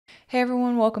Hey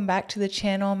everyone, welcome back to the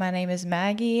channel. My name is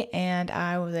Maggie and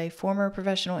I was a former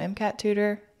professional MCAT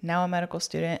tutor, now a medical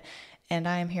student, and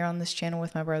I am here on this channel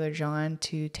with my brother John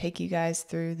to take you guys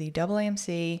through the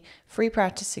AAMC free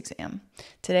practice exam.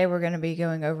 Today we're going to be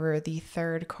going over the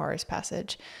third CARS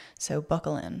passage, so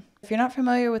buckle in. If you're not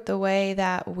familiar with the way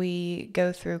that we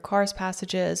go through CARS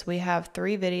passages, we have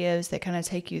 3 videos that kind of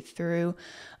take you through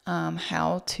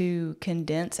how to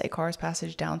condense a CARS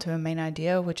passage down to a main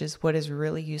idea, which is what is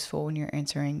really useful when you're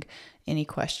answering any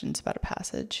questions about a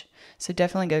passage. So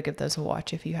definitely go give those a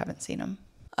watch if you haven't seen them.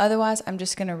 Otherwise, I'm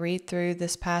just going to read through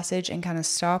this passage and kind of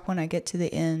stop when I get to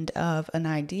the end of an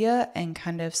idea and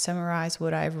kind of summarize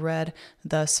what I've read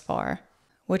thus far,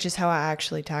 which is how I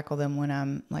actually tackle them when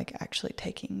I'm actually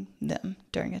taking them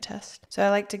during a test. So I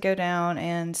like to go down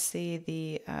and see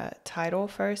the title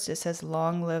first. It says,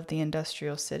 "Long Live the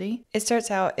Industrial City." It starts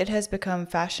out, "It has become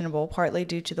fashionable, partly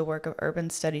due to the work of urban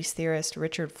studies theorist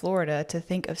Richard Florida, to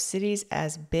think of cities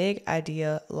as big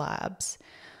idea labs.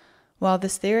 While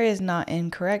this theory is not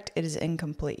incorrect, it is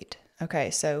incomplete." Okay,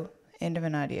 so end of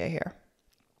an idea here.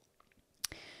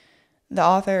 The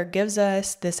author gives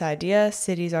us this idea,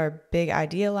 cities are big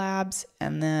idea labs,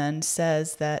 and then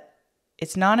says that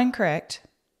it's not incorrect,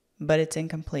 but it's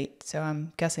incomplete. So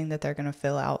I'm guessing that they're going to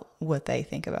fill out what they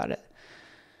think about it.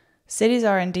 "Cities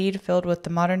are indeed filled with the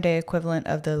modern day equivalent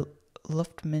of the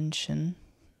Luftmenschen."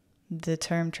 The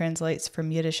term translates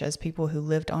from Yiddish as people who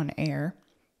lived on air.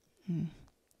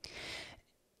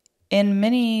 "In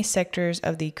many sectors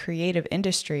of the creative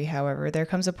industry, however, there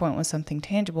comes a point when something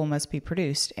tangible must be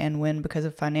produced, and when, because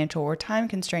of financial or time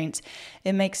constraints,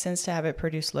 it makes sense to have it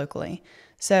produced locally."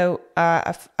 So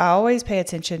I always pay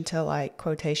attention to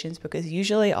quotations, because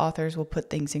usually authors will put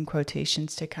things in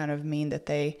quotations to kind of mean that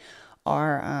they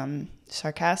are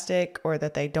sarcastic, or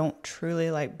that they don't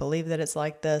truly believe that it's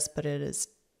like this, but it is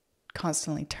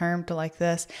constantly termed like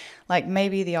this.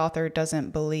 Maybe the author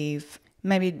doesn't believe in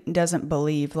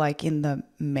the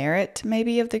merit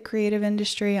maybe of the creative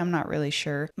industry. I'm not really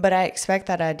sure, but I expect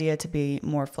that idea to be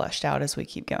more fleshed out as we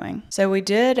keep going. So we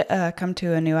did come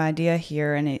to a new idea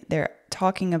here, and they're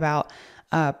talking about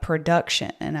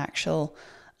production and actual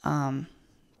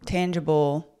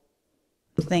tangible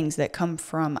things that come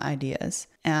from ideas,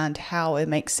 and how it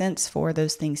makes sense for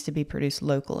those things to be produced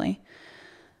locally.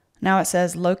 Now it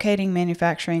says, "Locating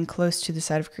manufacturing close to the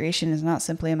site of creation is not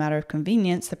simply a matter of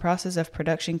convenience. The process of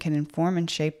production can inform and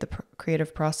shape the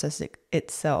creative process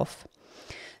itself."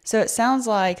 So it sounds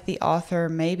like the author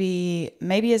maybe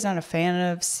is not a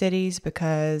fan of cities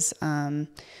because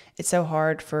it's so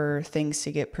hard for things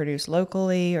to get produced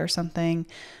locally or something.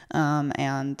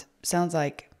 And sounds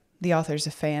like the author's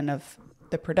a fan of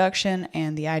the production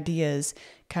and the ideas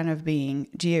kind of being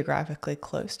geographically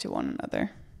close to one another.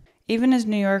 "Even as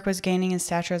New York was gaining in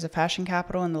stature as a fashion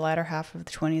capital in the latter half of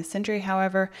the 20th century,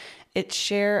 however, its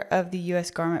share of the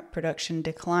U.S. garment production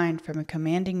declined from a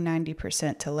commanding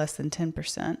 90% to less than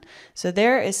 10%. So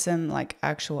there is some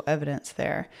actual evidence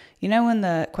there. You know, when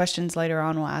the questions later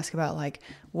on will ask about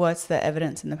what's the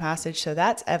evidence in the passage? So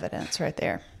that's evidence right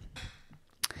there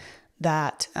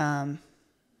that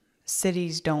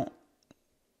cities don't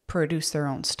produce their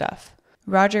own stuff.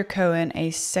 Roger Cohen,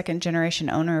 a second-generation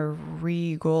owner of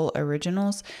Regal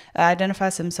Originals,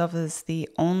 identifies himself as the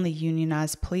only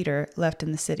unionized pleater left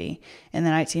in the city. In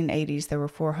the 1980s, there were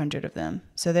 400 of them.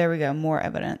 So there we go, more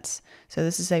evidence. So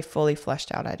this is a fully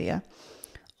fleshed out idea.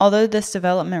 "Although this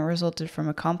development resulted from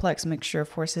a complex mixture of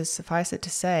forces, suffice it to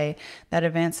say that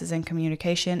advances in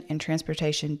communication and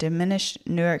transportation diminished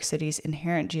New York City's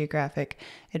inherent geographic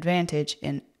advantage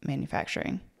in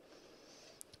manufacturing."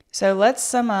 So let's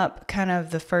sum up kind of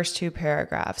the first 2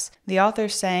 paragraphs. The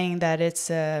author's saying that it's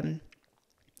kind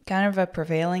of a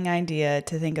prevailing idea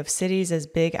to think of cities as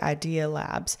big idea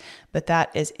labs, but that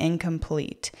is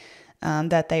incomplete.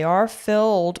 That they are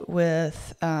filled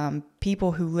with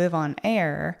people who live on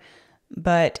air,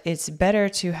 but it's better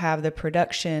to have the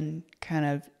production kind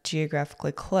of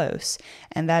geographically close.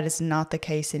 And that is not the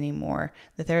case anymore.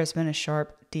 That there has been a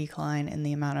sharp decline in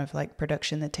the amount of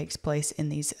production that takes place in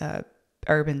these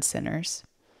urban centers.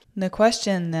 The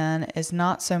question then is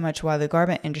not so much why the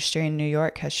garment industry in New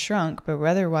York has shrunk, but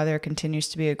rather why there continues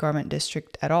to be a garment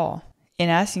district at all. In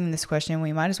asking this question,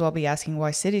 we might as well be asking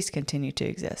why cities continue to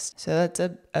exist. So that's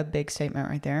a big statement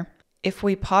right there. "If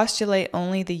we postulate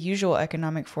only the usual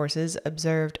economic forces,"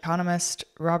 observed economist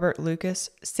Robert Lucas,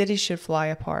 "cities should fly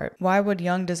apart. Why would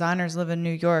young designers live in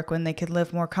New York when they could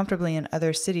live more comfortably in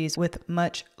other cities with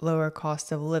much lower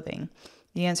cost of living?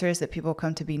 The answer is that people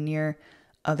come to be near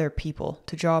other people,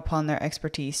 to draw upon their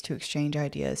expertise, to exchange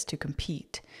ideas, to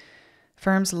compete.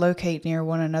 Firms locate near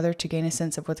one another to gain a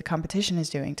sense of what the competition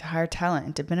is doing, to hire talent,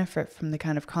 and to benefit from the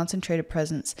kind of concentrated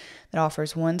presence that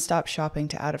offers one-stop shopping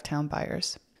to out-of-town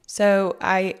buyers. So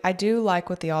I do like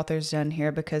what the author's done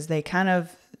here, because they kind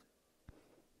of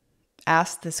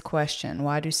asked this question,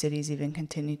 why do cities even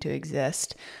continue to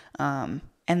exist? And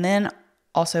then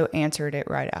also answered it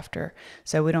right after.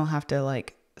 So we don't have to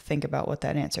think about what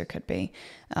that answer could be.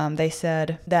 They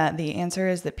said that the answer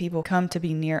is that people come to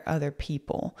be near other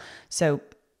people. So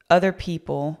other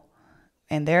people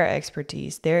and their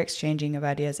expertise, their exchanging of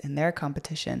ideas, and their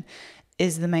competition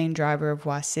is the main driver of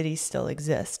why cities still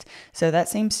exist. So that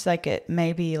seems like it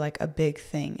may be a big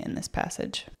thing in this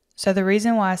passage. So the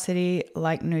reason why a city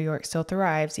like New York still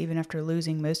thrives, even after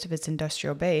losing most of its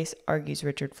industrial base, argues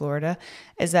Richard Florida,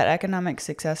 is that economic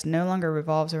success no longer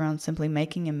revolves around simply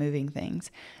making and moving things.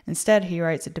 Instead, he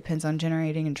writes, it depends on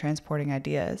generating and transporting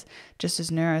ideas. Just as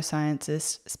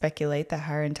neuroscientists speculate that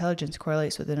higher intelligence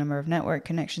correlates with the number of network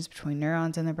connections between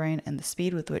neurons in the brain and the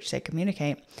speed with which they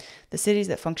communicate, the cities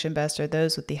that function best are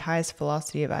those with the highest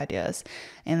velocity of ideas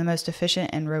and the most efficient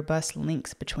and robust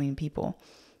links between people.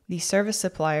 The service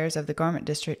suppliers of the garment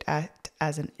district act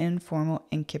as an informal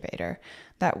incubator.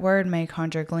 That word may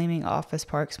conjure gleaming office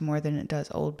parks more than it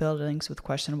does old buildings with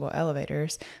questionable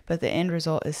elevators, but the end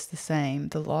result is the same.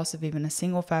 The loss of even a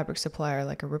single fabric supplier,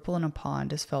 like a ripple in a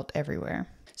pond, is felt everywhere.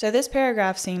 So this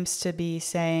paragraph seems to be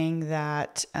saying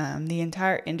that the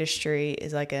entire industry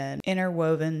is like an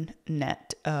interwoven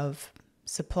net of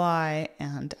supply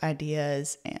and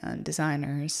ideas and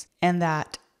designers, and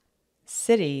that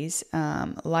cities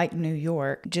like New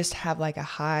York just have a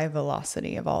high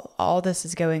velocity of all this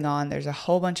is going on. There's a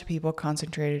whole bunch of people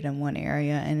concentrated in one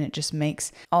area, and it just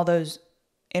makes all those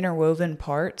interwoven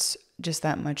parts just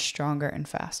that much stronger and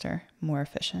faster, more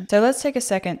efficient. So let's take a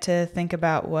second to think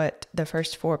about what the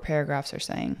first 4 paragraphs are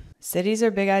saying. Cities are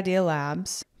big idea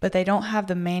labs, but they don't have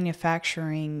the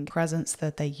manufacturing presence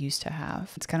that they used to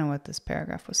have. It's kind of what this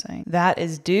paragraph was saying. That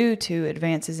is due to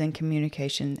advances in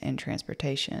communication and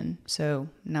transportation. So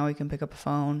now we can pick up a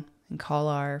phone and call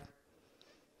our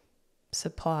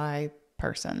supply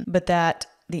person. But that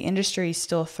the industry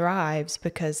still thrives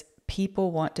because people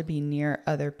want to be near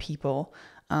other people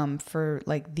for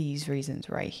these reasons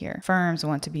right here. Firms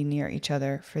want to be near each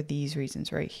other for these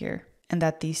reasons right here. And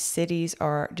that these cities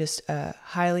are just a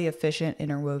highly efficient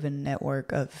interwoven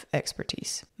network of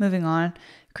expertise. Moving on,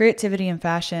 creativity and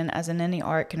fashion, as in any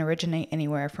art, can originate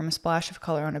anywhere, from a splash of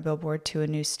color on a billboard to a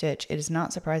new stitch. It is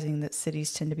not surprising that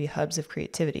cities tend to be hubs of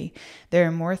creativity. There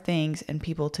are more things and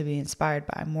people to be inspired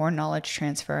by, more knowledge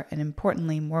transfer, and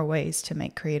importantly, more ways to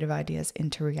make creative ideas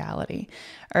into reality.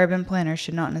 Urban planners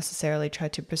should not necessarily try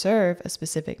to preserve a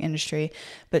specific industry,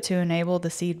 but to enable the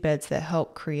seedbeds that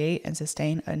help create and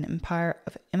sustain an empire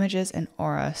of images and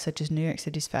aura, such as New York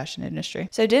City's fashion industry.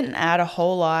 So it didn't add a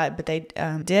whole lot, but they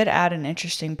did add an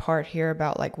interesting part here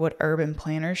about what urban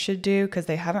planners should do, because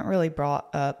they haven't really brought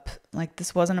up,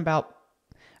 this wasn't about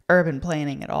urban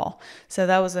planning at all. So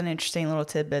that was an interesting little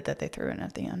tidbit that they threw in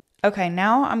at the end. Okay,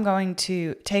 now I'm going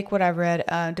to take what I've read.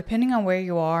 Depending on where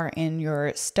you are in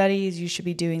your studies, you should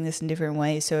be doing this in different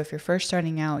ways. So if you're first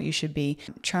starting out, you should be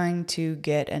trying to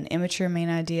get an immature main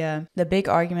idea, the big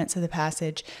arguments of the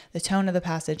passage, the tone of the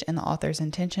passage, and the author's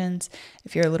intentions.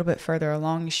 If you're a little bit further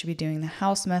along, you should be doing the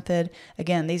house method.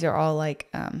 Again, these are all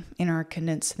in our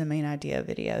condensed to the main idea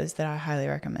videos that I highly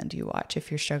recommend you watch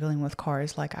if you're struggling with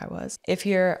cars like I was. If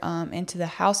you're into the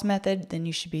house method, then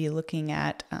you should be looking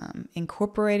at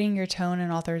incorporating your tone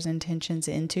and author's intentions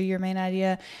into your main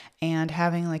idea and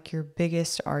having your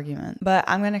biggest argument. But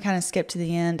I'm going to kind of skip to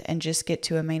the end and just get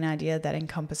to a main idea that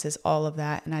encompasses all of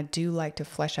that. And I do like to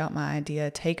flesh out my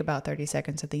idea, take about 30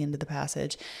 seconds at the end of the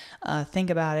passage, think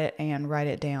about it and write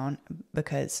it down,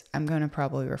 because I'm going to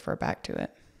probably refer back to it.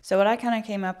 So what I kind of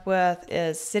came up with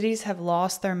is cities have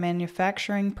lost their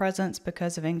manufacturing presence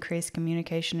because of increased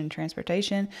communication and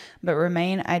transportation, but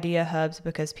remain idea hubs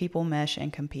because people mesh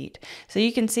and compete. So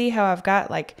you can see how I've got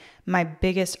my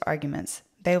biggest arguments.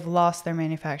 They've lost their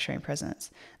manufacturing presence.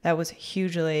 That was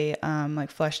hugely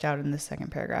fleshed out in the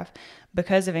second paragraph.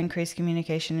 Because of increased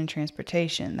communication and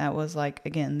transportation, that was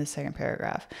again, the second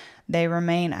paragraph. They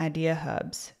remain idea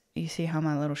hubs. You see how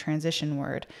my little transition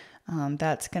word,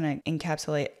 that's going to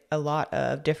encapsulate a lot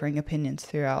of differing opinions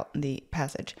throughout the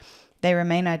passage. They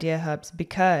remain idea hubs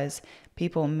because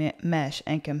people mesh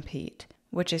and compete.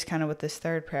 which is kind of what this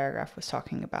third paragraph was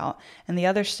talking about. And the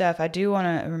other stuff, I do want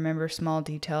to remember small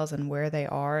details and where they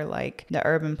are, like the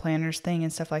urban planners thing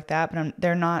and stuff like that, but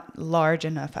they're not large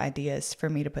enough ideas for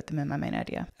me to put them in my main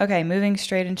idea. Okay, moving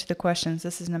straight into the questions.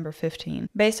 This is number 15.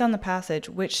 Based on the passage,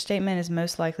 which statement is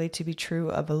most likely to be true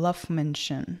of a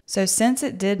Luftmenschen? So since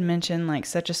it did mention like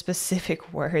such a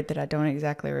specific word that I don't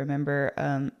exactly remember,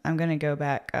 I'm going to go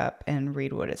back up and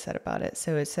read what it said about it.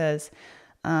 So it says,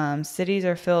 cities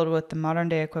are filled with the modern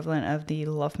day equivalent of the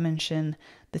Luftmenschen.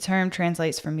 The term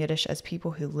translates from Yiddish as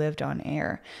people who lived on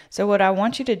air. So what I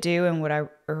want you to do, and what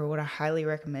I highly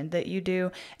recommend that you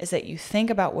do, is that you think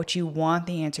about what you want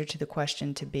the answer to the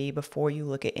question to be before you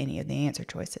look at any of the answer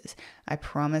choices. I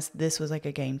promise this was like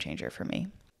a game changer for me.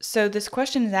 So this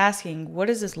question is asking, what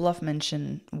does this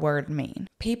Luftmenschen word mean?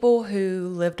 People who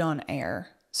lived on air.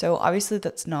 So obviously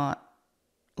that's not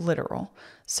literal.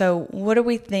 So what do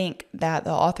we think that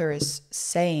the author is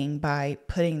saying by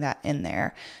putting that in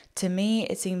there? To me,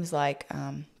 it seems like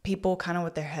people kind of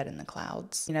with their head in the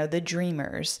clouds, you know, the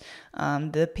dreamers,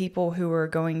 the people who are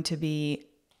going to be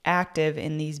active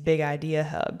in these big idea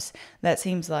hubs. That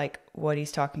seems like what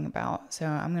he's talking about. So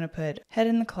I'm going to put head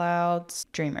in the clouds,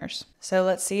 dreamers. So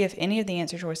let's see if any of the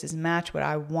answer choices match what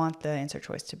I want the answer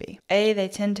choice to be. A, they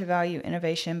tend to value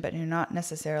innovation, but do not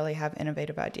necessarily have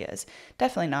innovative ideas.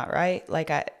 Definitely not, right?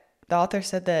 The author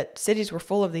said that cities were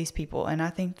full of these people, and I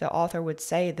think the author would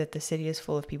say that the city is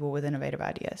full of people with innovative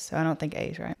ideas. So I don't think A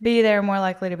is right. B, they're more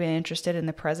likely to be interested in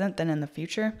the present than in the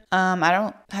future. I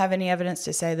don't have any evidence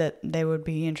to say that they would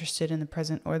be interested in the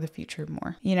present or the future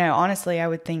more. You know, honestly, I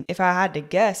would think if I had to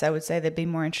guess, I would say they'd be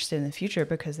more interested in the future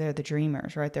because they're the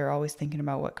dreamers, right? They're always thinking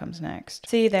about what comes next.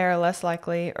 C, they are less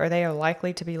likely, or they are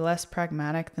likely to be less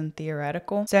pragmatic than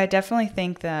theoretical. So I definitely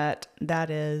think that that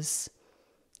is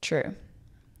true.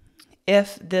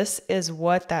 If this is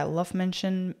what that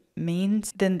Luftmenschen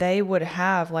means, then they would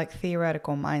have like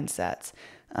theoretical mindsets.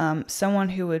 Someone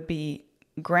who would be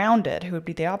grounded, who would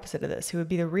be the opposite of this, who would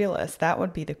be the realist, that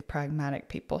would be the pragmatic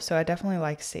people. So I definitely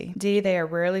like C. D, they are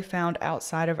rarely found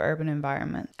outside of urban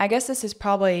environments. I guess this is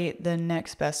probably the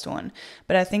next best one,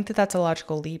 but I think that that's a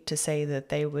logical leap to say that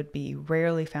they would be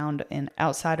rarely found in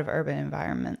outside of urban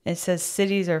environments. It says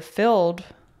cities are filled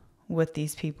with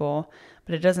these people,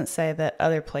 but it doesn't say that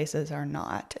other places are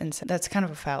not. And so that's kind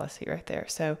of a fallacy right there.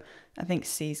 So I think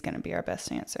C is going to be our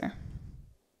best answer.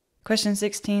 Question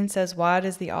 16 says, why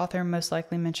does the author most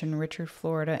likely mention Richard,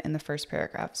 Florida in the first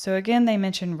paragraph? So again, they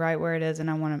mention right where it is, and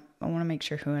I want to make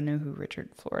sure I know who Richard,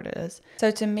 Florida is.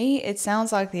 So to me, it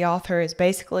sounds like the author is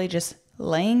basically just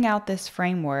laying out this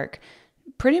framework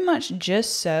pretty much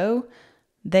just so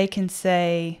they can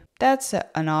say, that's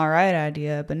an all right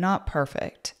idea, but not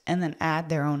perfect, and then add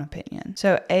their own opinion.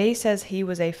 So A says he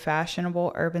was a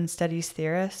fashionable urban studies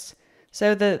theorist.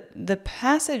 So the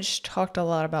passage talked a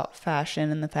lot about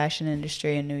fashion and the fashion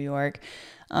industry in New York,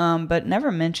 but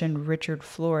never mentioned Richard,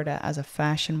 Florida as a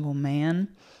fashionable man.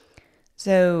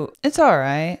 So it's all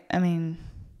right. I mean,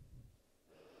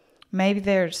 maybe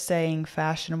they're saying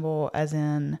fashionable as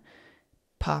in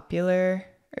popular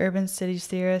urban studies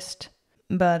theorist.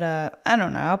 But I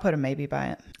don't know. I'll put a maybe by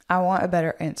it. I want a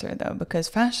better answer, though, because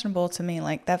fashionable to me,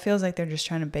 like, that feels like they're just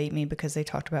trying to bait me because they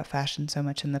talked about fashion so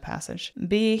much in the passage.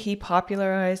 B, he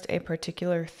popularized a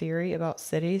particular theory about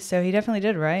cities. So he definitely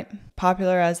did, right?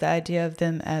 Popularized the idea of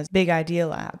them as big idea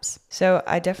labs. So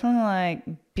I definitely like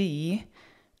B,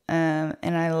 and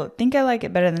I think I like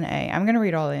it better than A. I'm going to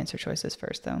read all the answer choices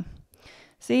first, though.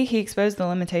 C, he exposed the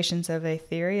limitations of a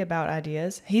theory about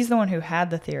ideas. He's the one who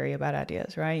had the theory about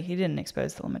ideas, right? He didn't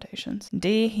expose the limitations.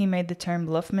 D, he made the term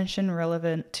Luftmenschen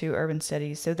relevant to urban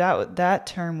studies. So that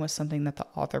term was something that the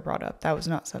author brought up. That was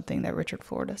not something that Richard,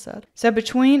 Florida said. So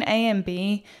between A and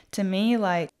B, to me,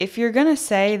 like, if you're going to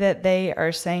say that they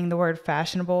are saying the word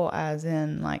fashionable as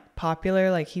in like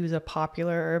popular, like he was a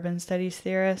popular urban studies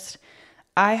theorist,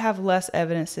 I have less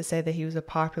evidence to say that he was a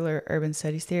popular urban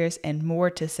studies theorist and more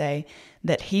to say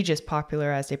that he just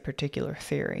popularized a particular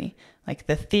theory. Like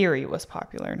the theory was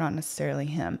popular, not necessarily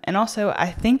him. And also,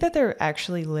 I think that they're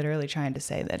actually literally trying to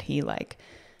say that he like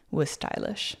was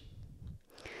stylish.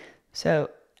 So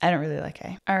I don't really like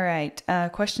A. All right.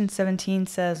 Question 17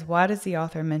 says, why does the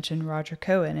author mention Roger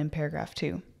Cohen in paragraph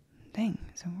 2? Dang,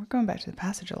 so we're going back to the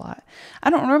passage a lot. I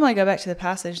don't normally go back to the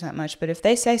passage that much, but if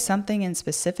they say something in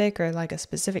specific or like a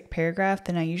specific paragraph,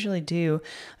 then I usually do.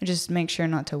 I just make sure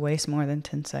not to waste more than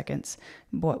 10 seconds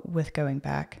with going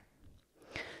back.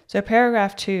 So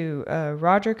paragraph 2,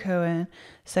 Roger Cohen,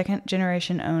 second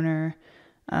generation owner.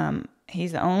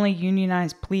 He's the only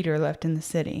unionized pleader left in the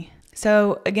city.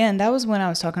 So again, that was when I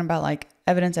was talking about like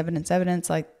evidence.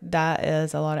 Like that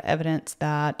is a lot of evidence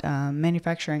that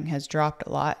manufacturing has dropped a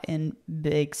lot in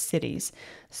big cities.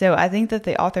 So I think that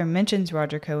the author mentions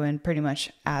Roger Cohen pretty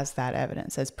much as that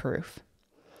evidence, as proof.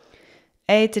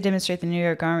 A, to demonstrate the New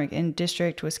York garment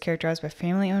district was characterized by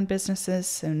family-owned businesses.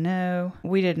 So no,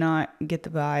 we did not get the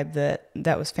vibe that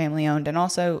that was family-owned. And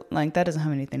also, like, that doesn't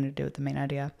have anything to do with the main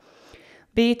idea.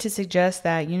 B, to suggest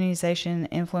that unionization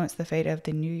influenced the fate of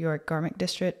the New York garment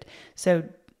district. So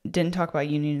didn't talk about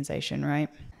unionization, right?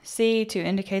 C, to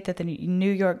indicate that the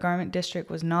New York garment district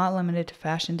was not limited to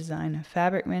fashion design and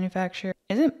fabric manufacture.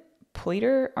 Aren't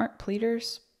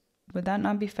pleaters? Would that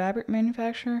not be fabric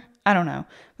manufacture? I don't know,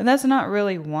 but that's not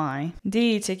really why.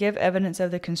 D, to give evidence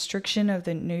of the constriction of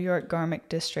the New York garment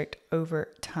district over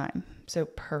time. So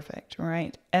perfect,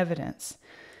 right? Evidence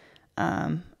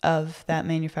of that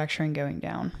manufacturing going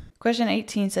down. Question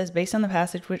 18 says, based on the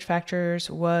passage, which factors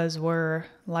were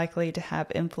likely to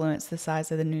have influenced the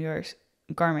size of the New York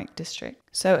garment district?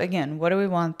 So again, what do we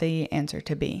want the answer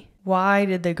to be? Why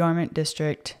did the garment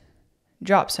district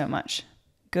drop so much?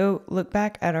 Go look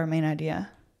back at our main idea.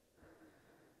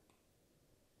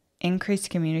 Increased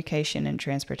communication and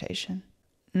transportation.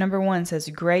 Number 1 says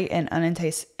great and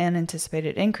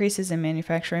unanticipated increases in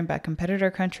manufacturing by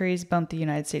competitor countries bumped the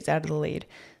United States out of the lead.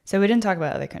 So we didn't talk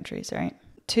about other countries, right?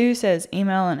 2 says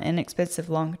email and inexpensive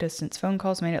long-distance phone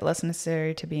calls made it less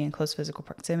necessary to be in close physical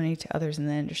proximity to others in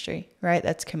the industry, right?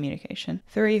 That's communication.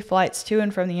 3, flights to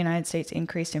and from the United States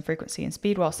increased in frequency and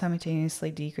speed while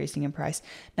simultaneously decreasing in price.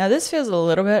 Now this feels a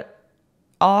little bit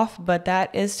off, but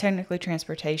that is technically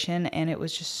transportation, and it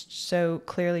was just so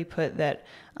clearly put that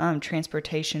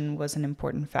transportation was an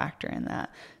important factor in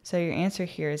that. So your answer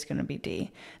here is going to be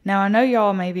D. Now I know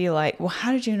y'all may be like, well,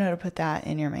 how did you know to put that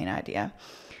in your main idea?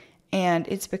 And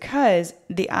it's because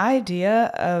the idea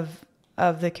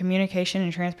of the communication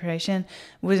and transportation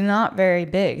was not very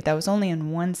big. That was only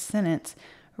in one sentence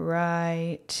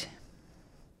right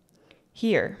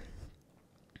here.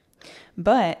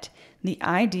 But the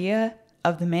idea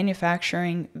of the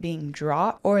manufacturing being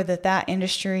dropped or that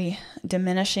industry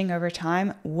diminishing over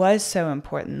time was so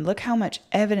important. Look how much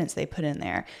evidence they put in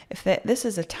there. This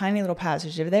is a tiny little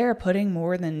passage. If they are putting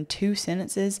more than 2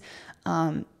 sentences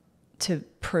to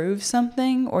prove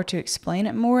something or to explain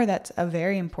it more, that's a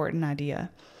very important idea.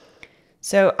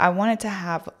 So I wanted to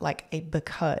have like a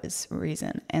because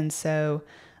reason. And so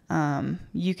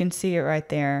you can see it right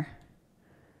there.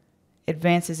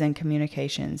 Advances in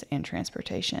communications and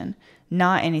transportation,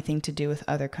 not anything to do with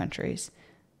other countries.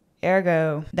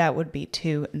 Ergo, that would be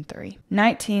 2 and 3.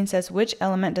 19 says, which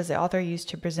element does the author use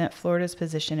to present Florida's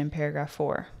position in paragraph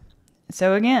 4?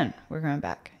 So again, we're going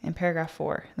back. In paragraph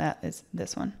 4, that is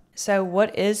this one. So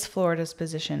what is Florida's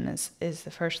position is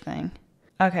the first thing.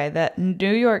 Okay, that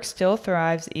New York still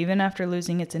thrives even after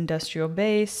losing its industrial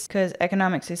base because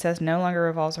economic success no longer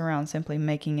revolves around simply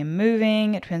making and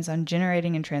moving. It depends on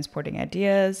generating and transporting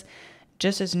ideas.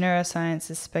 Just as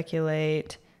neuroscientists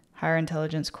speculate, higher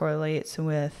intelligence correlates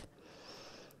with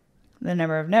the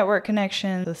number of network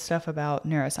connections, the stuff about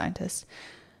neuroscientists.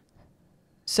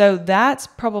 So that's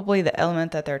probably the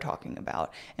element that they're talking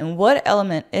about. And what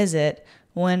element is it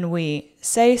when we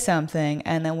say something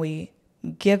and then we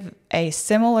give a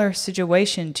similar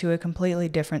situation to a completely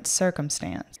different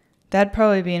circumstance? That'd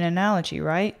probably be an analogy,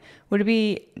 right? Would it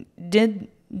be, did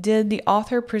the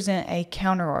author present a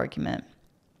counter argument?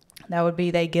 That would be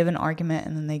they give an argument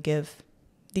and then they give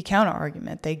the counter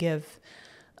argument. They give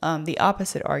the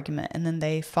opposite argument and then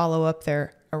they follow up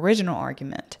their original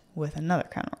argument with another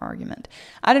counter argument.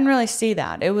 I didn't really see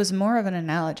that. It was more of an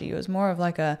analogy. It was more of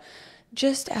like a,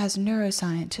 just as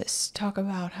neuroscientists talk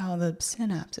about how the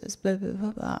synapses, blah, blah,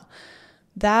 blah, blah.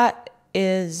 That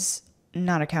is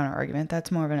not a counter argument.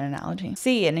 That's more of an analogy.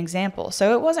 C, an example.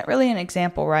 So it wasn't really an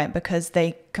example, right? Because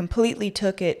they completely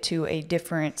took it to a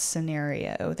different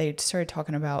scenario. They started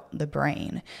talking about the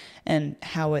brain and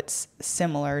how it's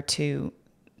similar to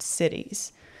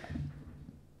cities.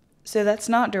 So that's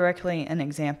not directly an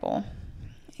example.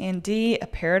 And D, a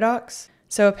paradox.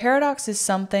 So a paradox is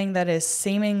something that is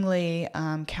seemingly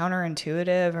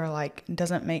counterintuitive or like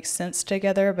doesn't make sense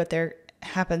together, but there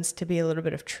happens to be a little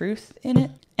bit of truth in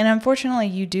it. And unfortunately,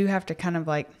 you do have to kind of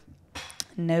like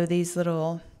know these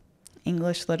little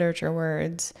English literature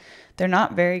words. They're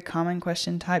not very common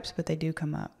question types, but they do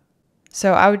come up.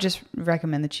 So I would just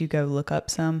recommend that you go look up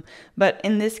some. But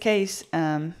in this case,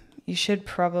 you should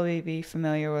probably be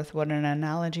familiar with what an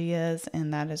analogy is,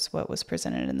 and that is what was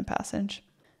presented in the passage.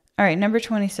 All right, number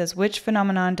 20 says, which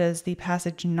phenomenon does the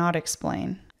passage not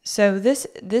explain? So this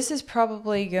is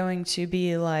probably going to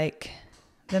be like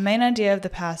The main idea of the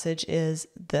passage is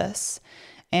this,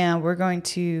 and we're going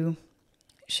to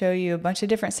show you a bunch of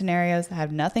different scenarios that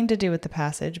have nothing to do with the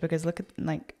passage, because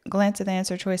glance at the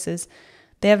answer choices.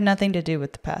 They have nothing to do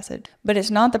with the passage. But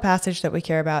it's not the passage that we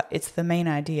care about. It's the main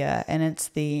idea, and it's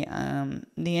the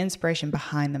inspiration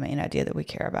behind the main idea that we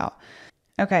care about.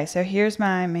 Okay, so here's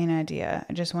my main idea.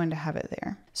 I just wanted to have it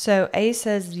there. So A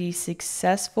says the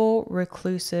successful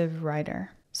reclusive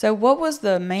writer. So what was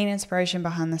the main inspiration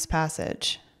behind this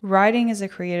passage? Writing is a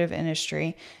creative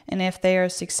industry, and if they are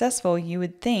successful, you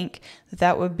would think that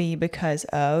that would be because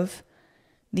of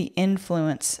the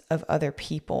influence of other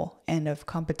people and of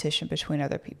competition between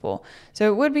other people.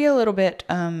 So it would be a little bit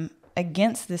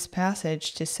against this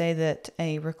passage to say that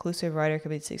a reclusive writer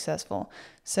could be successful.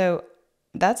 So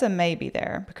that's a maybe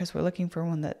there, because we're looking for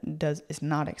one that is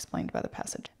not explained by the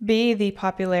passage. B, the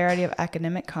popularity of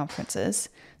academic conferences.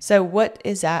 So what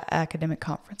is at academic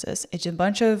conferences? It's a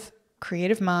bunch of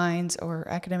creative minds or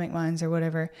academic minds or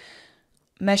whatever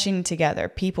meshing together,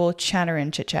 people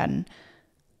chattering, chit-chatting.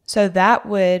 So that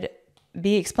would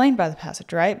be explained by the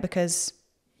passage, right? Because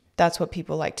that's what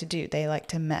people like to do. They like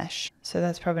to mesh. So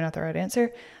that's probably not the right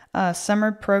answer.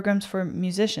 Summer programs for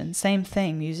musicians, same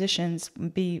thing. Musicians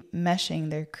be meshing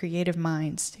their creative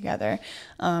minds together.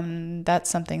 That's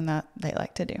something that they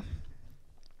like to do.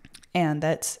 And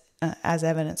that's as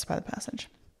evidenced by the passage.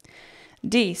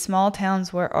 D, small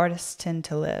towns where artists tend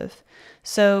to live.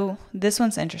 So this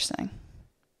one's interesting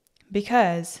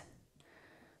because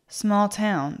small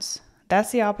towns,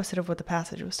 that's the opposite of what the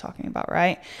passage was talking about,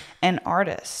 right? An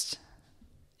artist,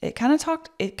 it kind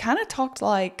of talked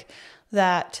like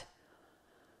that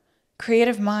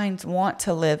creative minds want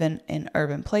to live in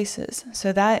urban places.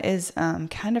 So that is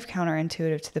kind of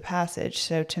counterintuitive to the passage.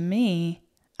 So to me,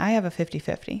 I have a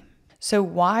 50-50. So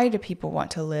why do people want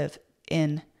to live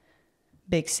in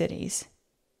big cities?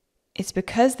 It's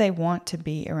because they want to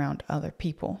be around other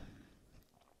people.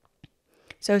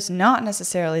 So it's not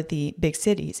necessarily the big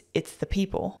cities, it's the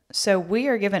people. So we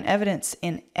are given evidence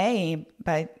in A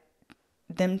by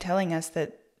them telling us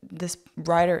that this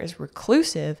writer is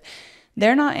reclusive.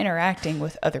 They're not interacting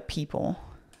with other people.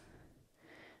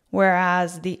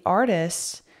 Whereas the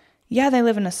artists, yeah, they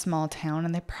live in a small town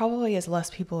and there probably is less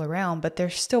people around, but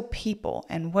there's still people.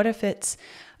 And what if it's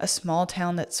a small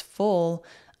town that's full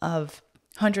of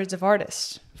hundreds of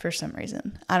artists for some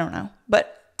reason? I don't know.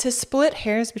 But to split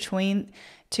hairs between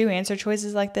two answer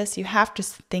choices like this, you have to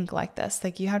think like this.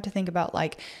 Like you have to think about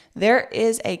there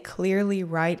is a clearly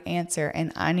right answer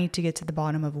and I need to get to the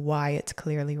bottom of why it's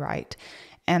clearly right.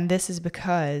 And this is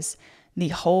because the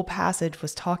whole passage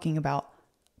was talking about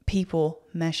people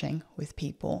meshing with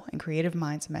people and creative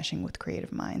minds meshing with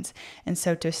creative minds. And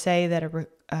so to say that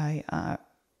a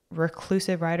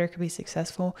reclusive writer could be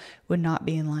successful would not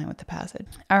be in line with the passage.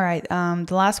 All right.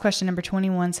 The last question, number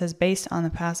 21, says, based on the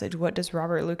passage, what does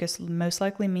Robert Lucas most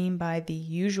likely mean by the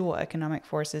usual economic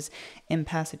forces in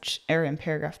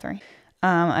paragraph 3?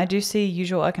 I do see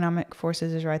usual economic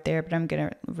forces is right there, but I'm going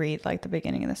to read the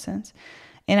beginning of the sentence.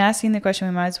 In asking the question,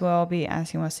 we might as well be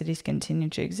asking why cities continue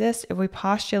to exist. If we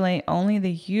postulate only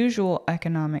the usual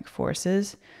economic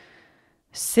forces,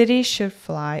 cities should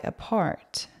fly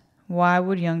apart. Why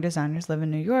would young designers live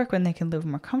in New York when they can live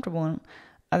more comfortable in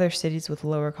other cities with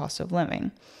lower cost of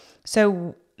living?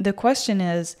 So the question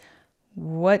is,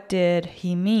 what did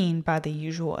he mean by the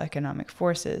usual economic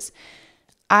forces?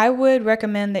 I would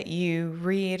recommend that you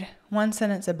read one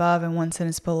sentence above and one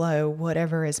sentence below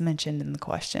whatever is mentioned in the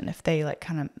question. If they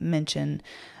kind of mention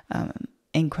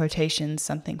in quotations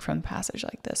something from the passage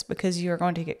like this, because you're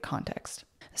going to get context.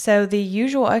 So the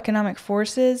usual economic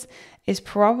forces is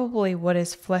probably what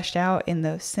is fleshed out in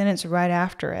the sentence right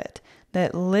after it,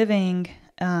 that living,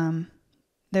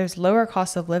 there's lower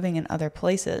cost of living in other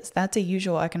places. That's a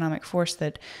usual economic force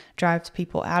that drives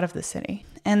people out of the city.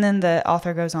 And then the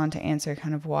author goes on to answer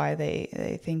kind of why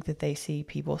they think that they see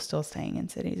people still staying in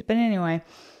cities. But anyway,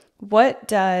 what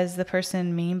does the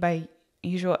person mean by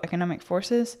usual economic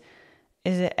forces?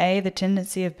 Is it A, the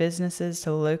tendency of businesses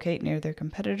to locate near their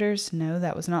competitors? No,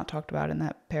 that was not talked about in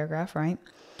that paragraph, right?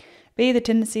 B, the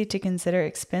tendency to consider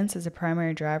expense as a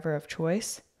primary driver of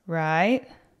choice, right?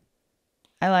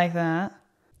 I like that.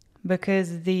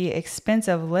 Because the expense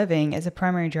of living is a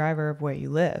primary driver of where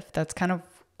you live. That's kind of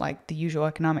like the usual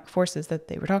economic forces that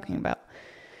they were talking about.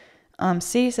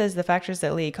 C says the factors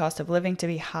that lead cost of living to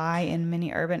be high in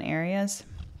many urban areas.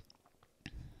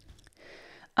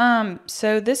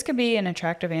 So this could be an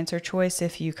attractive answer choice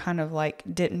if you kind of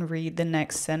didn't read the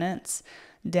next sentence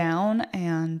down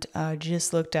and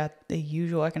just looked at the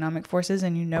usual economic forces,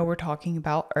 and we're talking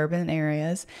about urban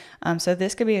areas. So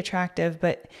this could be attractive,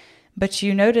 but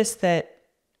you notice that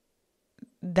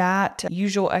that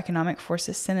usual economic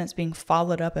forces sentence being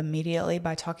followed up immediately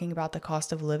by talking about the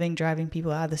cost of living driving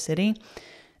people out of the city,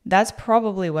 that's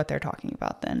probably what they're talking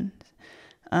about then.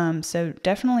 So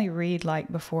definitely read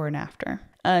like before and after.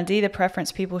 D, the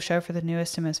preference people show for the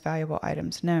newest and most valuable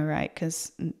items. No, right?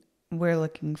 Because we're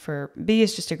looking for, B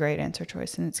is just a great answer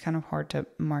choice, and it's kind of hard to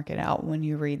mark it out when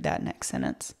you read that next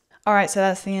sentence. All right, so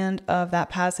that's the end of that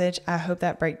passage. I hope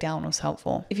that breakdown was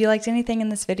helpful. If you liked anything in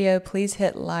this video, please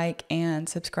hit like and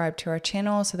subscribe to our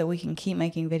channel so that we can keep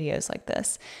making videos like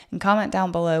this. And comment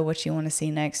down below what you want to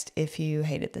see next if you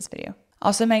hated this video.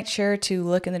 Also, make sure to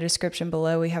look in the description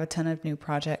below. We have a ton of new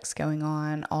projects going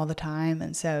on all the time,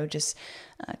 and so just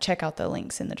check out the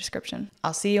links in the description.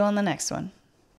 I'll see you on the next one.